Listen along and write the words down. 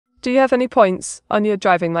Do you have any points on your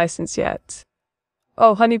driving license yet?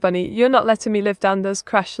 Oh, honey bunny, you're not letting me live down those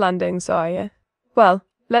crash landings, are you? Well,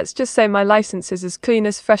 let's just say my license is as clean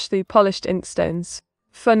as freshly polished inkstones.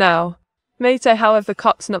 For now. Mate, how have the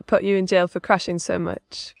cops not put you in jail for crashing so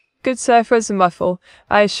much? Good sir, Frozen Muffle,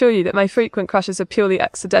 I assure you that my frequent crashes are purely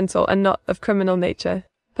accidental and not of criminal nature.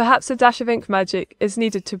 Perhaps a dash of ink magic is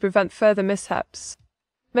needed to prevent further mishaps.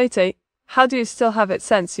 Mate, how do you still have it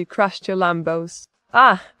since you crashed your Lambos?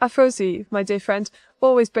 Ah, Afrozy, my dear friend,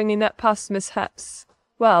 always bringing up past mishaps.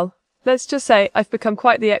 Well, let's just say I've become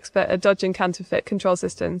quite the expert at dodging counterfeit control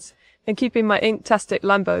systems and keeping my ink-tastic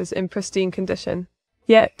Lambos in pristine condition.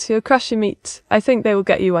 Yet, you'll crush your meat. I think they will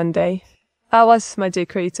get you one day. Was, my dear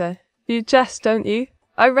creator. You jest, don't you?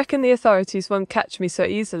 I reckon the authorities won't catch me so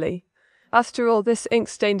easily. After all, this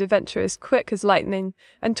ink-stained adventure is quick as lightning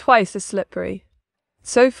and twice as slippery.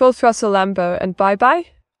 So full throttle Lambo and bye-bye?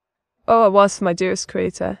 Oh, was, my dearest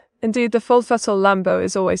creator. Indeed, the full throttle Lambo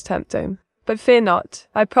is always tempting. But fear not,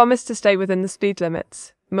 I promise to stay within the speed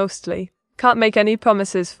limits, mostly. Can't make any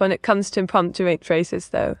promises when it comes to impromptu ink races,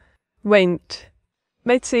 though. Wait.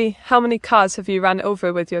 Matey, how many cars have you ran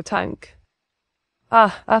over with your tank?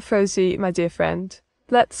 Ah, Afrozy, my dear friend.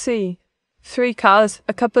 Let's see. 3 cars,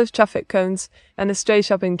 a couple of traffic cones, and a stray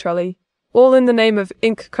shopping trolley. All in the name of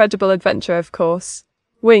incredible adventure, of course.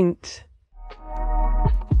 Winked.